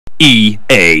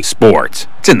EA Sports.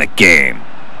 It's in the game.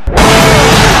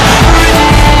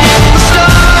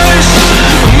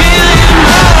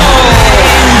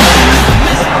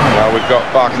 Well, we've got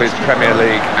Barclays Premier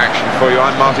League action for you.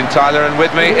 I'm Martin Tyler, and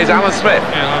with me is Alan Smith.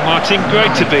 Hello Martin,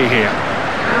 great to be here.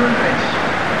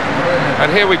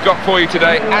 And here we've got for you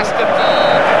today Aston Villa.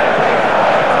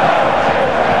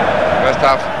 First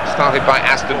half started by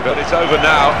Aston Villa. It's over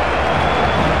now.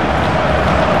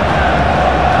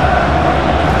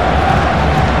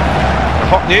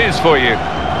 Hot news for you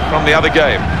from the other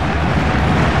game.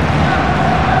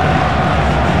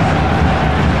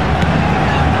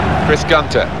 Chris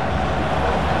Gunter.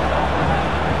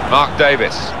 Mark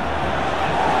Davis.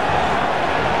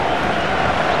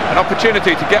 An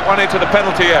opportunity to get one into the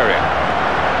penalty area.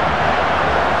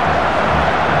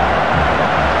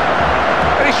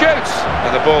 And he shoots.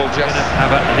 And the ball just... Going to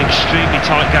have an extremely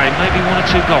tight game, maybe 1 or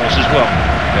 2 goals as well.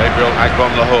 Gabriel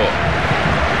Agbon-Lahore.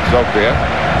 Zogbia.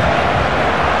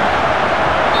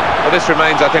 Well, this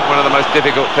remains, I think, one of the most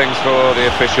difficult things for the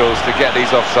officials, to get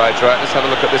these offsides right. Let's have a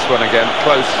look at this one again,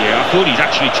 close. Yeah, I thought he's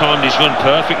actually timed his run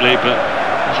perfectly, but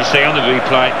as you see on the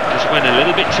replay, just went a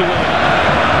little bit too early.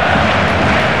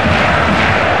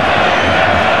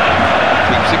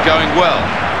 Keeps it going well.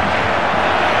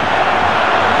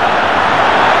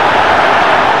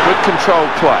 Good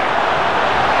controlled play.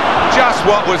 Just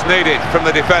what was needed from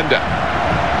the defender.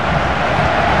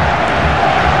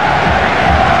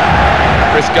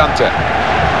 Chris Gunter.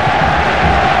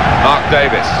 Mark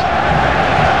Davis.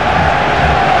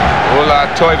 Ulla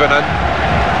Toivonen.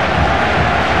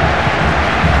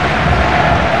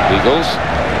 Eagles.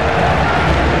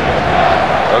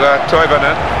 Ulla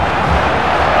Toivonen.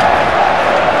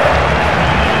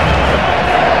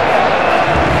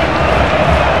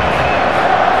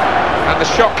 And the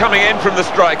shot coming in from the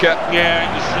striker. Yeah,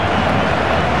 it was...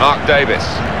 Mark Davis.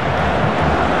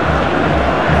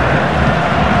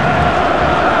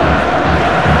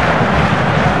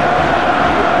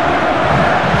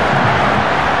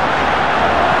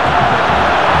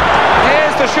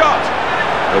 Shot.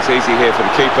 It's easy here for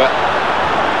the keeper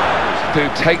to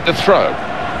take the throw.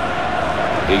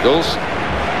 Eagles.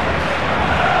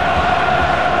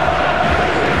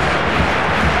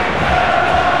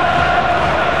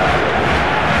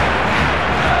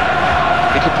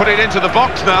 He can put it into the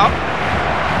box now.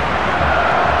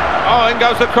 Oh, in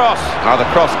goes the cross. Oh,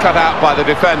 the cross cut out by the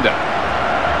defender.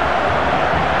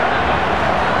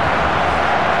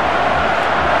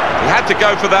 He had to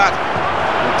go for that.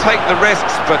 Take the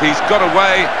risks, but he's got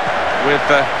away with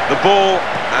the ball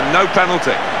and no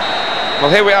penalty. Well,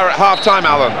 here we are at half-time,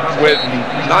 Alan, with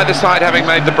neither side having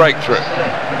made the breakthrough.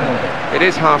 It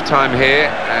is half-time here,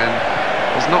 and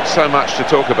there's not so much to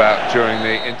talk about during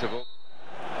the interval.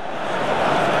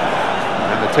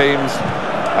 And the teams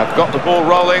have got the ball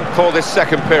rolling for this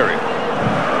second period.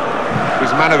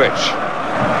 Kuzmanovic.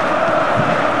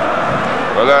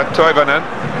 Ulla Toivonen.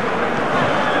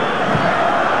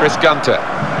 Chris Gunter.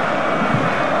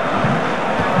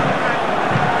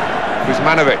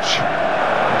 Kuzmanovic.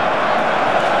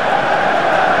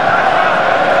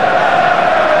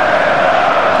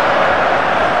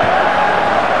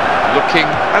 Looking,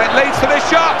 and it leads to this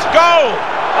shot. Goal!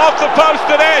 Off the post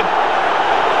and in.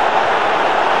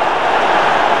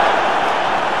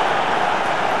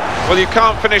 Well, you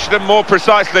can't finish them more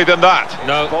precisely than that.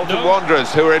 No. Bolton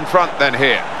Wanderers who are in front then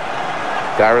here.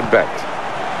 Darren Bent.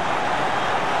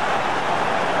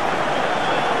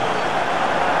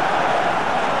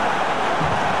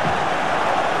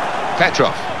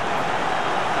 Petrov.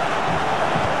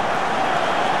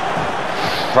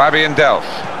 Fabian Delph.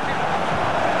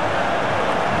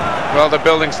 Well, they're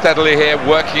building steadily here,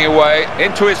 working away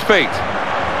into his feet.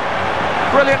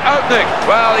 Brilliant opening.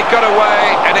 Well, he got away,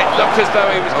 and it looked as though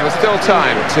he was... Well, there's still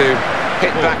time to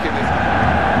hit back in this...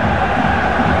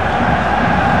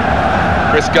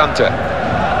 Chris Gunter.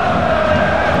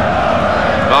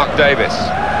 Mark Davis.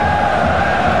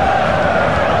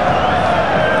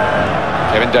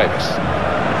 Kevin Davis.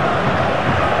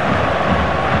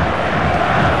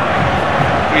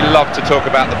 We love to talk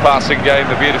about the passing game,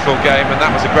 the beautiful game, and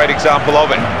that was a great example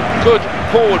of it. Good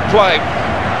forward play.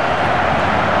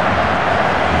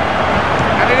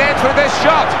 And it ends with this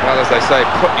shot. Well, as they say,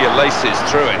 put your laces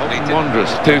through it.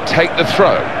 Wanderers to take the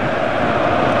throw.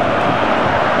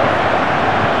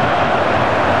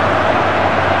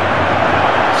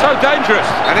 So dangerous.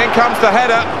 And in comes the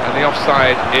header, and the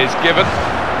offside is given.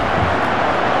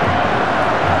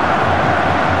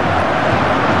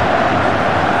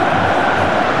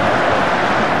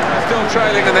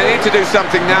 Trailing, and they need to do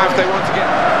something now if they want to get...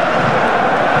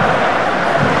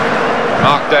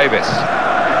 Mark Davis.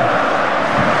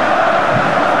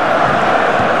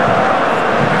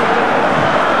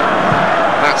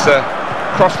 gets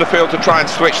across the field to try and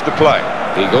switch the play.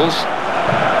 Eagles.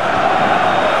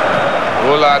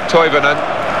 Ulla Toivonen.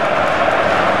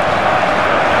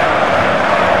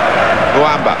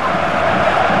 Luamba.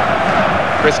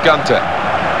 Chris Gunter.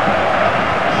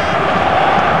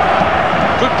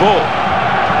 Good ball.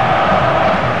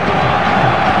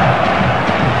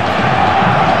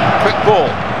 Quick ball.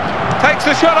 Takes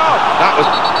the shot off. That was...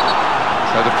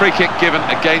 So the free kick given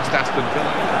against Aston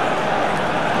Villa.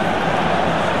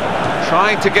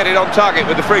 Trying to get it on target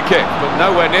with the free kick, but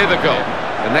nowhere near the goal.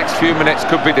 The next few minutes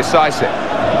could be decisive.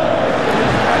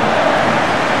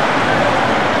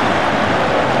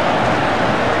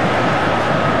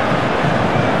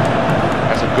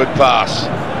 That's a good pass.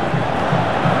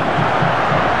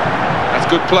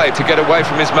 That's good play to get away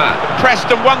from his man.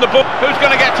 Preston won the ball. Who's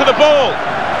going to get to the ball?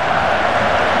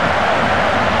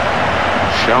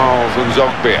 Charles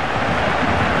Nzogbia.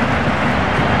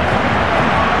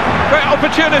 Great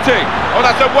opportunity. Oh,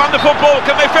 that's a wonderful ball.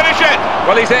 Can they finish it?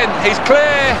 Well, he's in. He's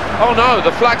clear. Oh, no,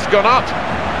 the flag's gone up.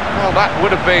 Well, that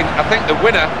would have been, I think, the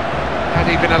winner had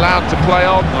he been allowed to play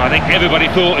on. I think everybody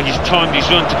thought he's timed his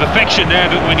run to perfection there,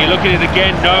 but when you look at it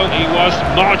again, no, he was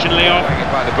marginally off.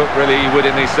 By the book, really, he would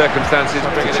in these circumstances.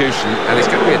 Substitution, and it's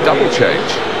going to be a double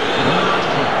change.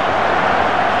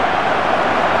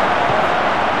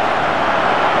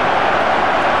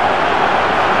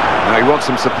 Now he wants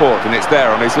some support, and it's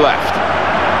there on his left.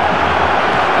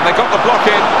 And they got the block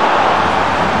in.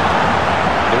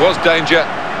 There was danger,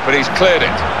 but he's cleared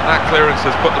it. That clearance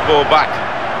has put the ball back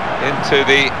into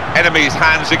the enemy's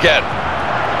hands again.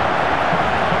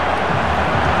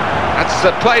 That's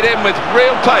played in with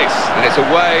real pace, and it's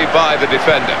away by the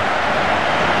defender.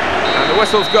 And the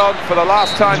whistle's gone for the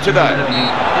last time today.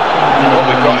 What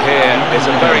we've got here is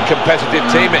a very competitive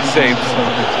team, it seems.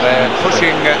 They're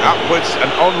pushing upwards and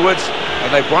onwards,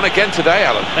 and they've won again today,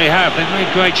 Alan. They have. They've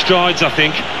made great strides, I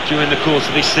think, during the course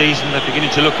of this season. They're beginning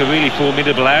to look a really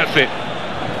formidable outfit.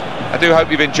 I do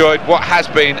hope you've enjoyed what has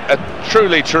been a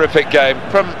truly terrific game.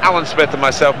 From Alan Smith and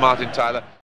myself, Martin Tyler.